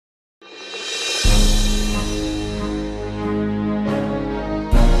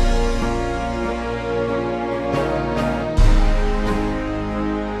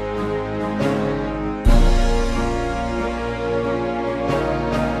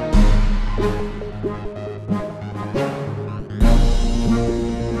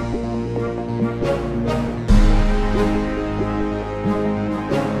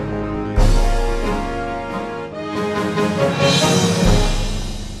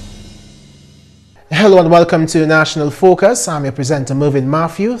Hello and welcome to National Focus. I'm your presenter, Mervyn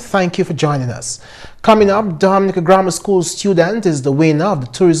Matthew. Thank you for joining us. Coming up, Dominica Grammar School student is the winner of the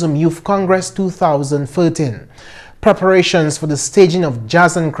Tourism Youth Congress 2013. Preparations for the staging of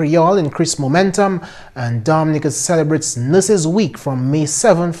Jazz and Creole increase momentum, and Dominica celebrates Nurses Week from May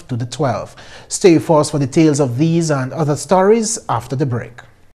 7th to the 12th. Stay with us for details of these and other stories after the break.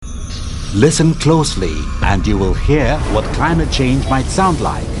 Listen closely and you will hear what climate change might sound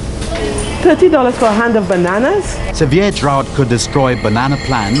like. $30 for a hand of bananas? Severe drought could destroy banana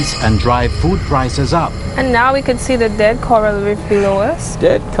plants and drive food prices up. And now we could see the dead coral reef below us.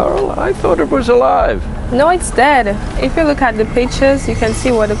 Dead coral? I thought it was alive. No, it's dead. If you look at the pictures, you can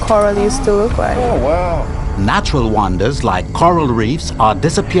see what the coral used to look like. Oh, wow. Natural wonders like coral reefs are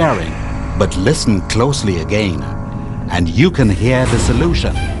disappearing. But listen closely again, and you can hear the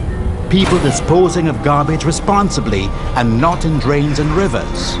solution. People disposing of garbage responsibly and not in drains and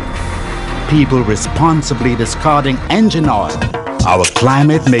rivers. People responsibly discarding engine oil. Our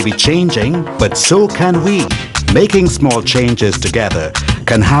climate may be changing, but so can we. Making small changes together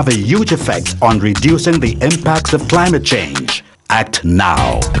can have a huge effect on reducing the impacts of climate change. Act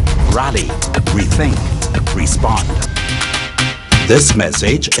now. Rally, rethink, respond. This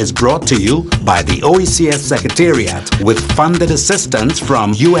message is brought to you by the OECS Secretariat with funded assistance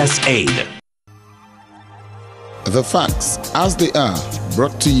from USAID. The facts as they are,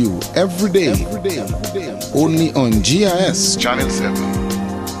 brought to you every day, only on GIS Channel 7.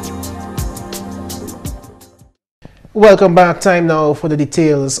 Welcome back. Time now for the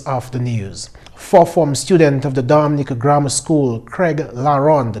details of the news. Fourth-form student of the Dominica Grammar School, Craig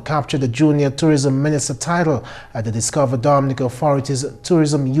Laronde, captured the Junior Tourism Minister title at the Discover Dominica Authority's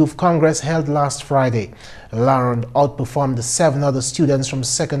Tourism Youth Congress held last Friday. Laronde outperformed the 7 other students from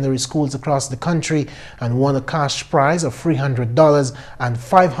secondary schools across the country and won a cash prize of $300 and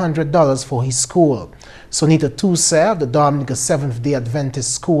 $500 for his school. Sonita Touser of the Dominica Seventh-day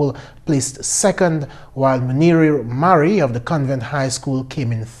Adventist School placed second, while Muniri Mari of the Convent High School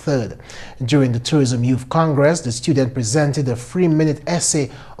came in third. During the Tourism Youth Congress, the student presented a 3-minute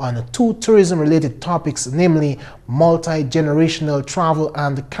essay on 2 tourism-related topics, namely multi-generational travel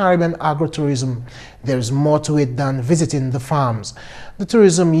and Caribbean agritourism. There is more to it than visiting the farms. The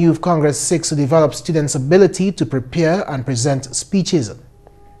Tourism Youth Congress seeks to develop students' ability to prepare and present speeches.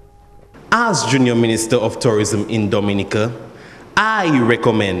 As Junior Minister of Tourism in Dominica, I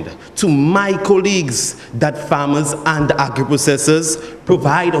recommend to my colleagues that farmers and agri-processors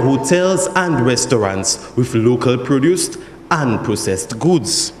provide hotels and restaurants with local produced and processed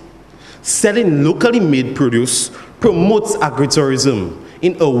goods. Selling locally made produce promotes agritourism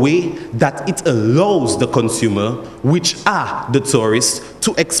in a way that it allows the consumer, which are the tourists,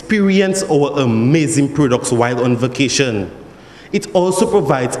 to experience our amazing products while on vacation. It also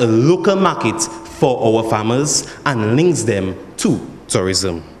provides a local market for our farmers and links them to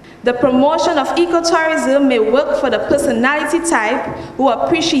tourism. The promotion of ecotourism may work for the personality type who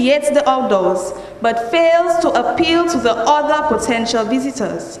appreciates the outdoors but fails to appeal to the other potential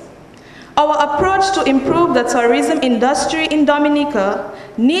visitors. Our approach to improve the tourism industry in Dominica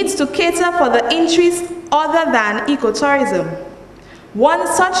needs to cater for the interests other than ecotourism. One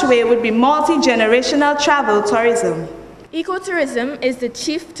such way would be multi-generational travel tourism. Ecotourism is the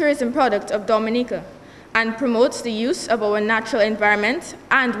chief tourism product of Dominica and promotes the use of our natural environment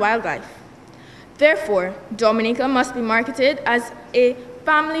and wildlife. Therefore, Dominica must be marketed as a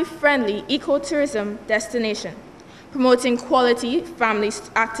family-friendly ecotourism destination, promoting quality family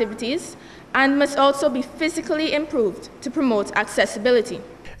activities, and must also be physically improved to promote accessibility.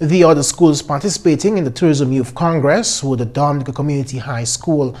 The other schools participating in the Tourism Youth Congress were the Dominica Community High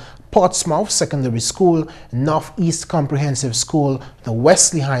School, Portsmouth Secondary School, Northeast Comprehensive School, the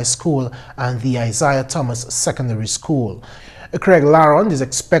Wesley High School, and the Isaiah Thomas Secondary School. Craig Laronde is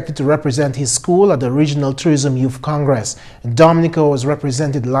expected to represent his school at the Regional Tourism Youth Congress. Dominica was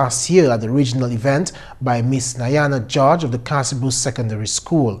represented last year at the regional event by Miss Nayana George of the Cassibus Secondary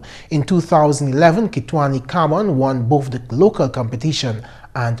School. In 2011, Kitwani Kamon won both the local competition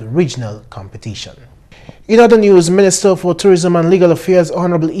and regional competition. In other news, Minister for Tourism and Legal Affairs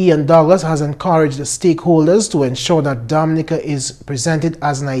Honorable Ian Douglas has encouraged the stakeholders to ensure that Dominica is presented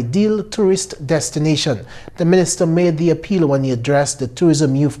as an ideal tourist destination. The minister made the appeal when he addressed the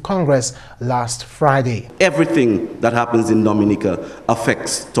Tourism Youth Congress last Friday. Everything that happens in Dominica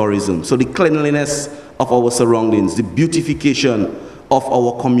affects tourism. So the cleanliness of our surroundings, the beautification of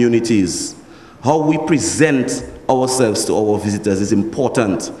our communities, how we present ourselves to our visitors is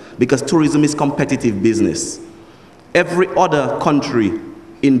important because tourism is competitive business. Every other country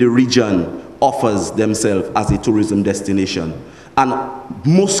in the region offers themselves as a tourism destination. And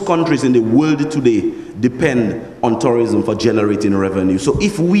most countries in the world today depend on tourism for generating revenue. So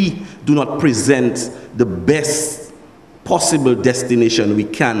if we do not present the best possible destination we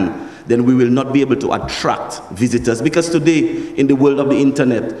can, then we will not be able to attract visitors. Because today, in the world of the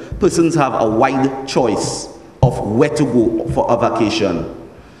internet, persons have a wide choice of where to go for a vacation.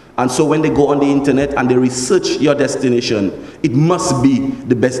 And so when they go on the internet and they research your destination, it must be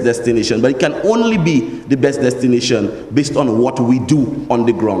the best destination. But it can only be the best destination based on what we do on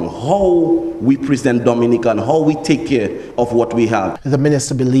the ground, how we present Dominica and how we take care of what we have. The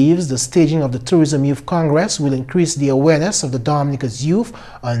minister believes the staging of the Tourism Youth Congress will increase the awareness of the Dominica's youth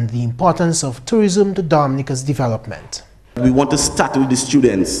on the importance of tourism to Dominica's development. We want to start with the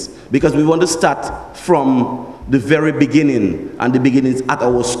students because we want to start from the very beginning, and the beginnings at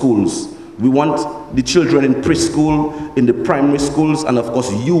our schools. We want the children in preschool, in the primary schools, and of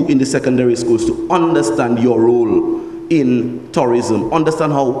course you in the secondary schools to understand your role in tourism,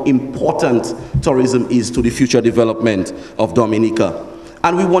 understand how important tourism is to the future development of Dominica.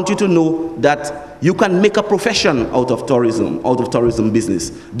 And we want you to know that you can make a profession out of tourism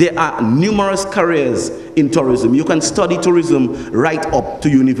business. There are numerous careers in tourism. You can study tourism right up to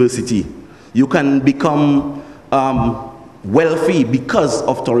university. You can become wealthy because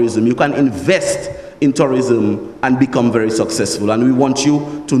of tourism. You can invest in tourism and become very successful. And we want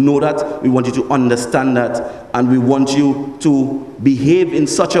you to know that, we want you to understand that, and we want you to behave in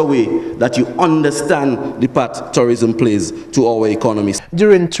such a way that you understand the part tourism plays to our economy.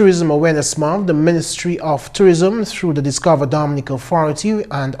 During Tourism Awareness Month, the Ministry of Tourism, through the Discover Dominica Authority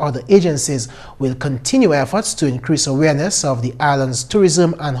and other agencies, will continue efforts to increase awareness of the island's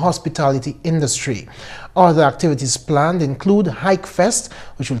tourism and hospitality industry. Other activities planned include Hike Fest,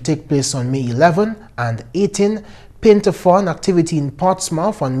 which will take place on May 11 and 18, Paint-a-Thon activity in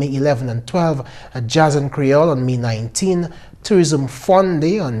Portsmouth on May 11 and 12, Jazz and Creole on May 19, Tourism Fun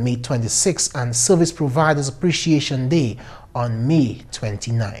Day on May 26, and Service Providers Appreciation Day on May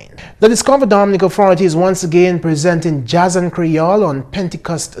 29. The Discover Dominica Authority is once again presenting Jazz and Creole on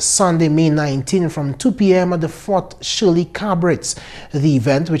Pentecost Sunday, May 19 from 2 p.m. at the Fort Shirley Cabarets. The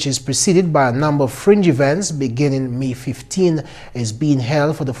event, which is preceded by a number of fringe events beginning May 15, is being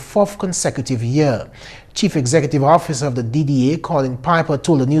held for the 4th consecutive year. Chief Executive Officer of the DDA, Colin Piper,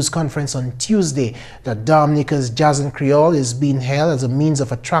 told a news conference on Tuesday that Dominica's Jazz and Creole is being held as a means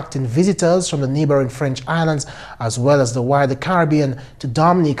of attracting visitors from the neighboring French islands as well as the wider Caribbean to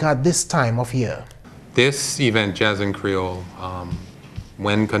Dominica at this time of year. This event, Jazz and Creole,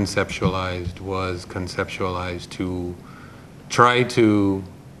 when conceptualized, was conceptualized to try to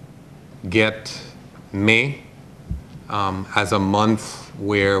get May as a month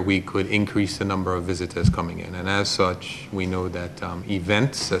where we could increase the number of visitors coming in. And as such, we know that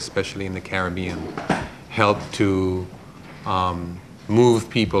events, especially in the Caribbean, help to move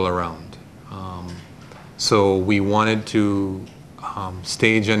people around. So we wanted to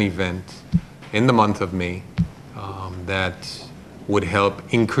stage an event in the month of May that would help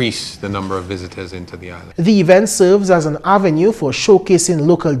increase the number of visitors into the island. The event serves as an avenue for showcasing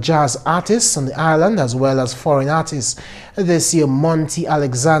local jazz artists on the island as well as foreign artists. This year, Monty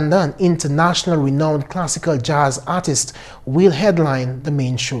Alexander, an international renowned classical jazz artist, will headline the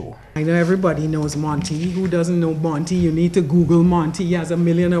main show. I know everybody knows Monty. Who doesn't know Monty? You need to Google Monty. He has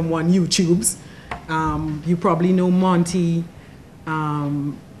 1,000,001 YouTubes. You probably know Monty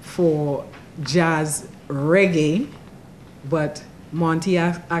for jazz reggae, but Monty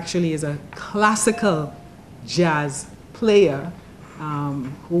actually is a classical jazz player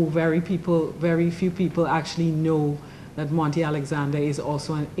who very few people actually know that Monty Alexander is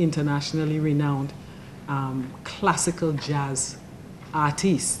also an internationally renowned classical jazz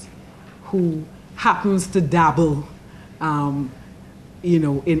artist who happens to dabble you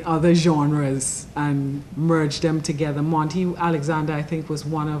know, in other genres and merge them together. Monty Alexander, I think, was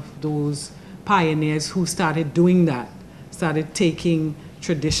one of those pioneers who started doing that. Started taking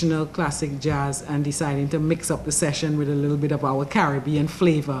traditional classic jazz and deciding to mix up the session with a little bit of our Caribbean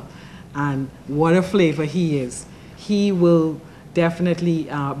flavor. And what a flavor he is. He will definitely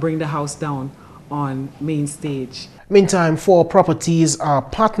bring the house down on main stage. Meantime, 4 properties are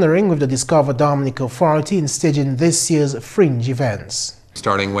partnering with the Discover Dominica Authority in staging this year's fringe events.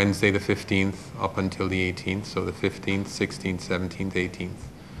 Starting Wednesday the 15th up until the 18th, so the 15th, 16th, 17th, 18th.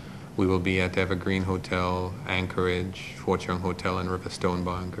 We will be at Evergreen Hotel, Anchorage, Fortune Hotel, and Riverstone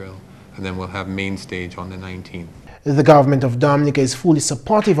Bar and Grill. And then we'll have main stage on the 19th. The government of Dominica is fully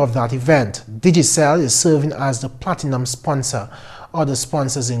supportive of that event. Digicel is serving as the platinum sponsor. Other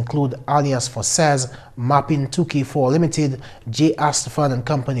sponsors include Alias Forces, Mapping 2K4 Limited, J. Astafan and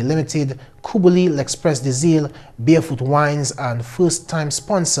Company Limited, Kubuli, L'Express Diesel, Barefoot Wines, and first-time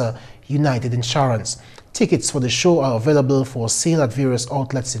sponsor United Insurance. Tickets for the show are available for sale at various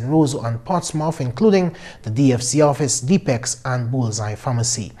outlets in Roseau and Portsmouth, including the DFC office, Deepex, and Bullseye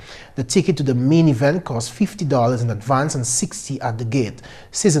Pharmacy. The ticket to the main event costs $50 in advance and $60 at the gate.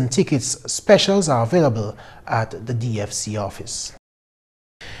 Season tickets specials are available at the DFC office.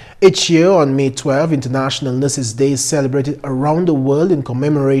 Each year on May 12, International Nurses Day is celebrated around the world in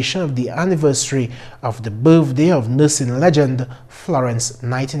commemoration of the anniversary of the birthday of nursing legend Florence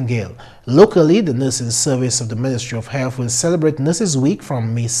Nightingale. Locally, the Nursing Service of the Ministry of Health will celebrate Nurses Week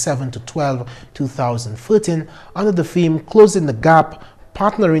from May 7 to 12, 2013 under the theme Closing the Gap,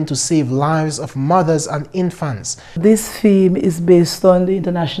 partnering to save lives of mothers and infants. This theme is based on the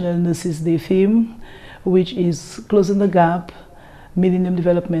International Nurses Day theme, which is Closing the Gap, Millennium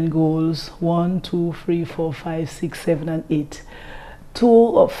Development Goals 1, 2, 3, 4, 5, 6, 7, and 8. 2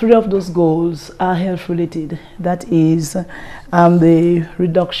 or 3 of those goals are health related. That is the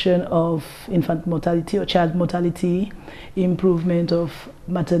reduction of infant mortality or child mortality, improvement of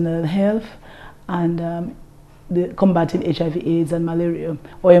maternal health, and the combating HIV/AIDS and malaria.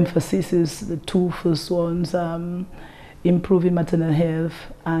 Our emphasis is the 2 first ones, improving maternal health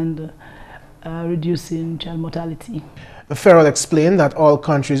and reducing child mortality. Farrell explained that all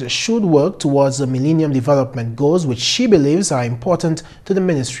countries should work towards the Millennium Development Goals, which she believes are important to the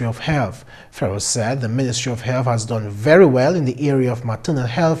Ministry of Health. Farrell said the Ministry of Health has done very well in the area of maternal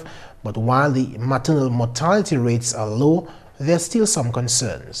health, but while the maternal mortality rates are low, there are still some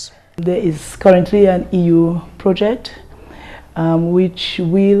concerns. There is currently an EU project which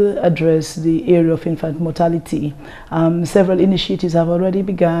will address the area of infant mortality. Several initiatives have already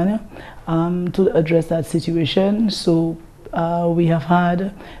begun to address that situation. So we have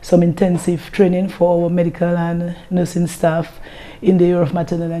had some intensive training for our medical and nursing staff in the area of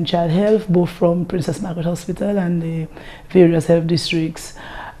maternal and child health, both from Princess Margaret Hospital and the various health districts,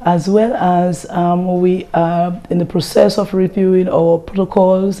 as well as we are in the process of reviewing our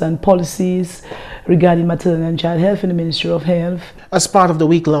protocols and policies regarding maternal and child health in the Ministry of Health. As part of the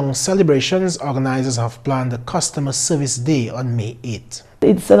week-long celebrations, organizers have planned a Customer Service Day on May 8.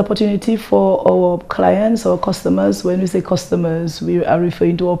 It's an opportunity for our clients, our customers. When we say customers, we are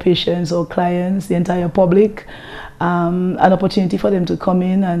referring to our patients, our clients, the entire public. An opportunity for them to come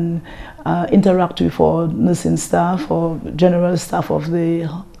in and interact with our nursing staff or general staff of the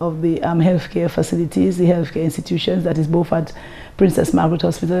healthcare facilities, the healthcare institutions, that is both at Princess Margaret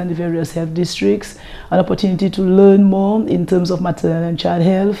Hospital and the various health districts. An opportunity to learn more in terms of maternal and child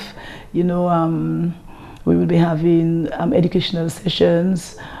health. You know, we will be having educational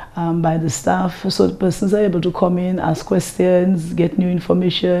sessions by the staff, so the persons are able to come in, ask questions, get new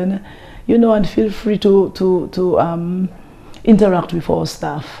information, you know, and feel free to interact with our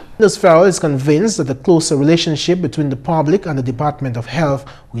staff. Ms. Farrell is convinced that the closer relationship between the public and the Department of Health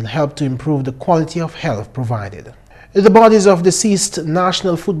will help to improve the quality of health provided. The bodies of deceased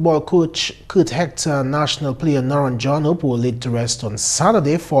national football coach Kurt Hector and national player Noron John Hope were laid to rest on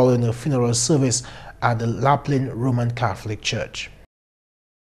Saturday following a funeral service at the Laplin Roman Catholic Church.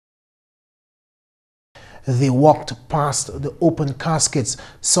 They walked past the open caskets.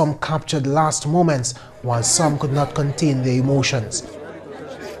 Some captured last moments, while some could not contain their emotions.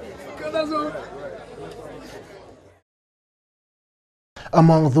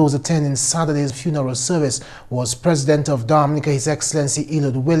 Among those attending Saturday's funeral service was President of Dominica, His Excellency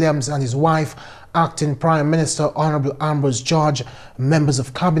Eliud Williams, and his wife, Acting Prime Minister Honorable Ambrose George, members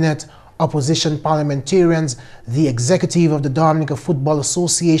of Cabinet, opposition parliamentarians, the executive of the Dominica Football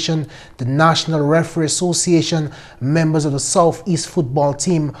Association, the National Referee Association, members of the Southeast football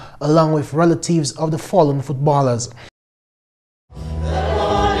team, along with relatives of the fallen footballers.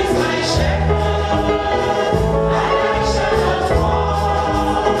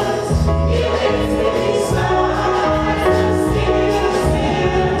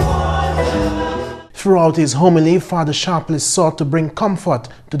 Throughout his homily, Father Sharpley sought to bring comfort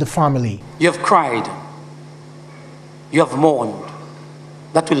to the family. You have cried, you have mourned,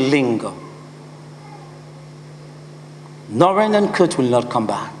 that will linger. Noron and Kurt will not come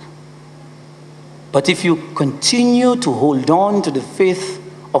back. But if you continue to hold on to the faith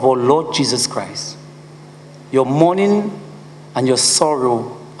of our Lord Jesus Christ, your mourning and your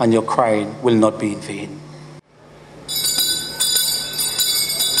sorrow and your crying will not be in vain.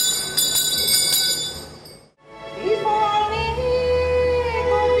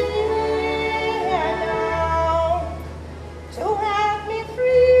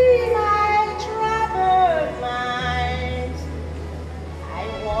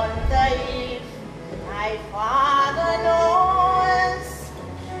 Father knows,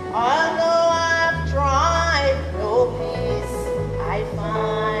 although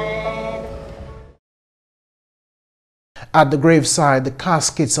At the graveside, the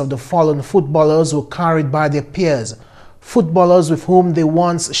caskets of the fallen footballers were carried by their peers, footballers with whom they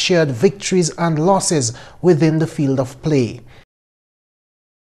once shared victories and losses within the field of play.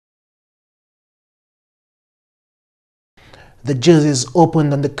 The jerseys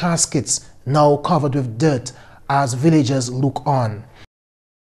opened on the caskets, now covered with dirt, as villagers look on.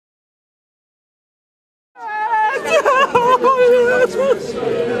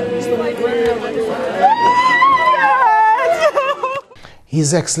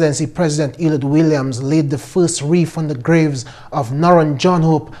 His Excellency President Elliot Williams laid the first wreath on the graves of Noron John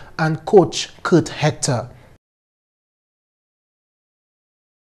Hope and coach Kurt Hector.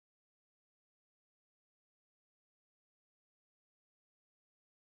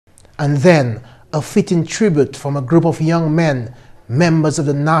 And then a fitting tribute from a group of young men, members of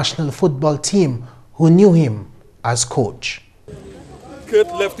the national football team, who knew him as coach. Kurt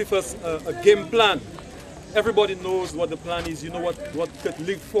left with us a game plan. Everybody knows what the plan is. You know what Kurt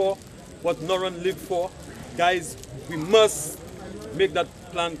lived for, what Noron lived for. Guys, we must make that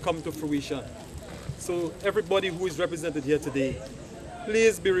plan come to fruition. So everybody who is represented here today,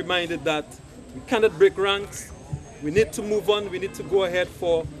 please be reminded that we cannot break ranks. We need to move on. We need to go ahead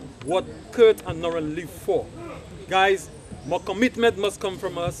for what Kurt and Noron lived for. Guys, more commitment must come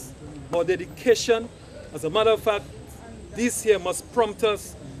from us, more dedication. As a matter of fact, this here must prompt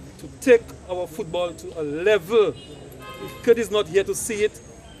us to take our football to a level. If Kurt is not here to see it,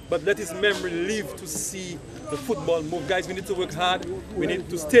 but let his memory live to see the football move. Guys, we need to work hard. We need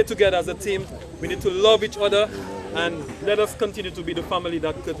to stay together as a team. We need to love each other, and let us continue to be the family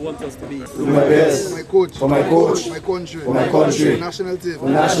that Kurt wants us to be. Do my best. For my coach. For my coach. For my country. For my country. For the national team. For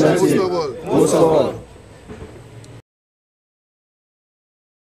the national team. Most of all. Most of all.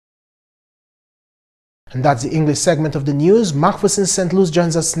 And that's the English segment of the news. McPherson St. Luce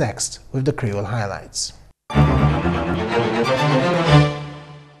joins us next with the Creole highlights.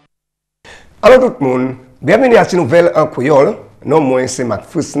 Allô tout le monde, bienvenue à cette nouvelle en créole. Non, moi c'est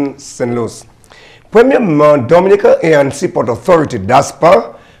McPherson St. Luce. Premièrement, Dominica et Annecy Port Authority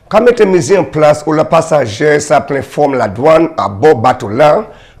DASPA, quand mettre mis en place où le passager ça plein forme la douane à bord bateau là,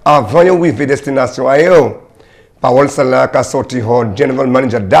 avant de arriver destination ailleurs. Parole cela qu'a sorti le General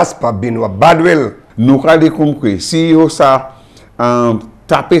Manager DASPA Benoît Badwell. Nous avons compris, si vous avez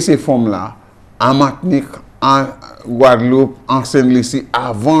tapé ces formes-là, en Martinique, en Guadeloupe, en Saint-Lucie,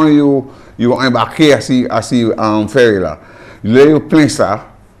 avant de embarquer en ferry là, vous avez plein ça,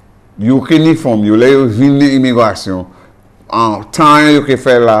 vous avez une forme, vous avez une immigration, en temps que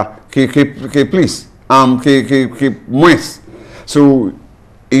fait là, qui plus, qui moins. So,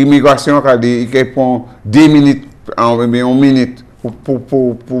 immigration, qui prend 10 minutes, une minute pour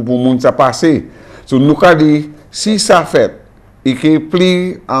le monde passer. So, nous avons dit, si ça fait, il est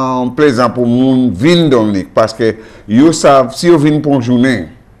plus plaisant pour les gens venir Dominique, parce que vous savez, si vous venez pour une journée,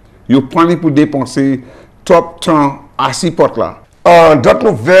 vous prenez pour dépenser top temps à 6 portes là. D'autres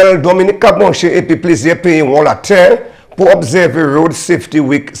nouvelles, Dominique a branché et puis plusieurs pays ont la terre pour observer Road Safety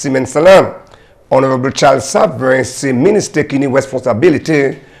Week semaine salam. Honorable Charles Savrin, c'est le ministre qui a une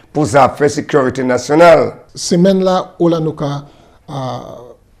responsabilité pour les affaires de sécurité nationale. Semaine là, on a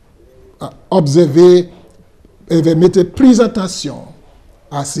observer et mettre plus attention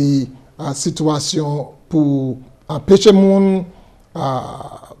à ces situations pour empêcher les gens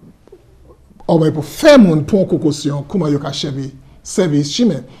pour faire les gens pour caution comment ils ont service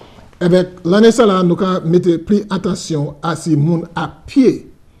chemin. Avec l'année là, nous avons mettre plus attention à ces gens à pied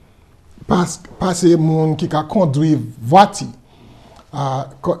parce que ces gens qui conduisent voiture.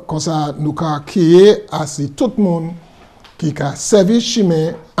 Comme ça, nous avons créé à tout le monde qui a servi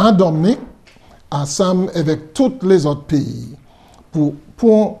chemin en Dominique ensemble avec tous les autres pays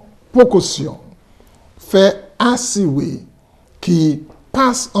pour précaution faire assurer qui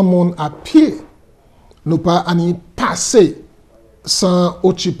passe un monde à pied nous pas ani passer sans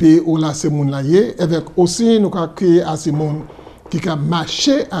occuper ou là ces monde là avec aussi nous a créé à ces monde qui a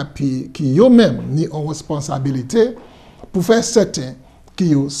marché à pied qui eux même ni en responsabilité pour faire certain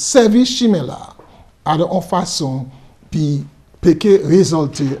qui ont servi chemin là à de façon puis peut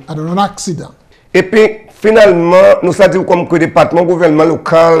résulter à un accident. Et puis, finalement, nous savons comme que le département gouvernement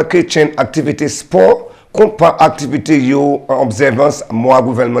local qui tient activité sport, compare activité en observance mois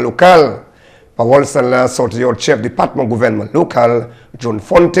gouvernement local. Parole cela sorti au chef département gouvernement local, John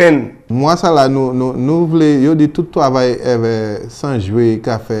Fontaine. Moi, ça là, nous voulons dire tout travail sans jouer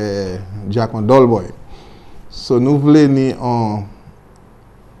qu'a fait Jack on Dollboy. So, nous voulons ni en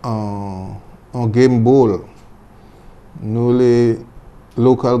game ball. Nous les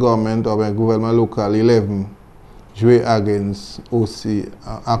local government ou bien gouvernement local 11 jouer against aussi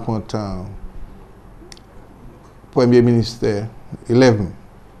à content Premier Minister 11.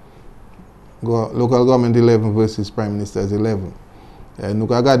 Local government 11 versus Prime Minister's 11. Nous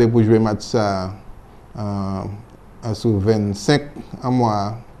avons regardé pour jouer match ça sur 25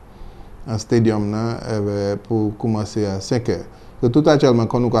 mois en stadium pour commencer à 5 heures. Donc, tout actuellement,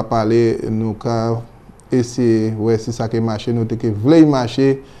 quand nous avons parlé, nous avons essayé de si ça a marché, nous avons voulu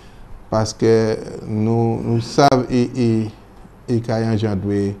marcher parce que nous savons et qu'il y a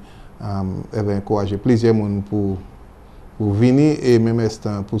engendré encourager plusieurs personnes pour venir et même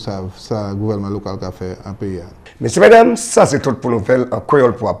instant pour ça le gouvernement local qui a fait un pays. Messieurs, mesdames, ça c'est tout pour nouvelle en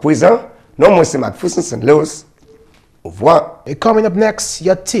créole pour à présent. Non, moi c'est McPherson, Luce. Au revoir. Coming up next,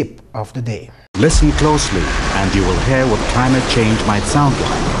 your tip of the day. Listen closely and you will hear what climate change might sound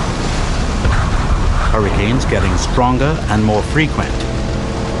like. Hurricanes getting stronger and more frequent.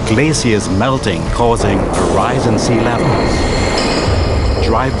 Glaciers melting, causing a rise in sea levels.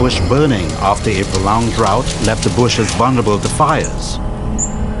 Dry bush burning after a prolonged drought left the bushes vulnerable to fires.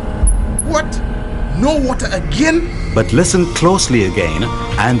 What? No water again? But listen closely again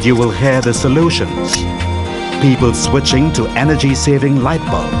and you will hear the solutions. People switching to energy-saving light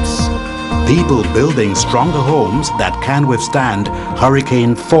bulbs. People building stronger homes that can withstand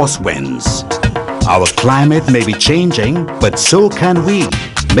hurricane force winds. Our climate may be changing, but so can we.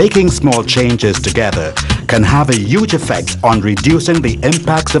 Making small changes together can have a huge effect on reducing the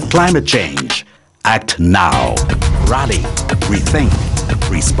impacts of climate change. Act now. Rally, rethink,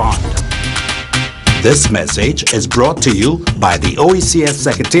 respond. This message is brought to you by the OECS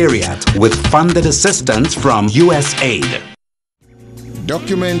Secretariat with funded assistance from USAID.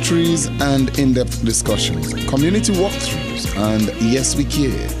 Documentaries and in-depth discussions, community walkthroughs, and Yes We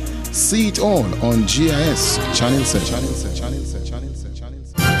Care. See it all on GIS Channel 7.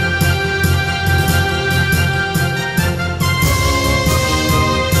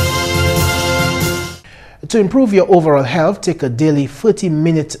 To improve your overall health, take a daily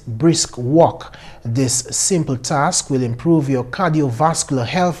 30-minute brisk walk. This simple task will improve your cardiovascular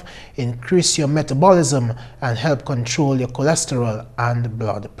health, increase your metabolism, and help control your cholesterol and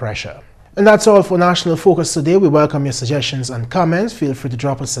blood pressure. And that's all for National Focus today. We welcome your suggestions and comments. Feel free to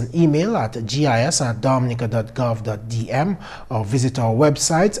drop us an email at gis@dominica.gov.dm or visit our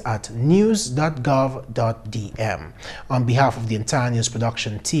website at news.gov.dm. On behalf of the entire news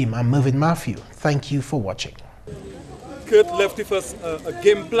production team, I'm Mervyn Matthew. Thank you for watching. Kurt left with us a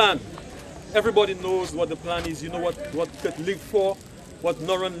game plan. Everybody knows what the plan is. You know what Kurt lived for, what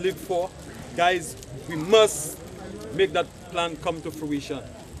Noran lived for. Guys, we must make that plan come to fruition.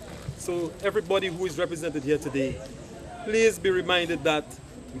 So everybody who is represented here today, please be reminded that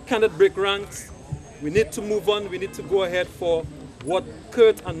we cannot break ranks. We need to move on. We need to go ahead for what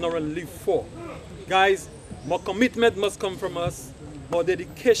Kurt and Noran lived for. Guys, more commitment must come from us, more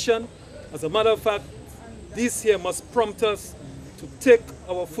dedication. As a matter of fact, this here must prompt us to take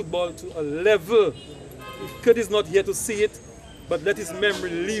our football to a level. If Kurt is not here to see it, but let his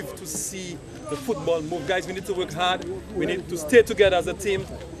memory live to see the football move. Guys, we need to work hard. We need to stay together as a team.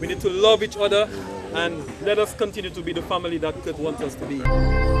 We need to love each other, and let us continue to be the family that Kurt wants us to be.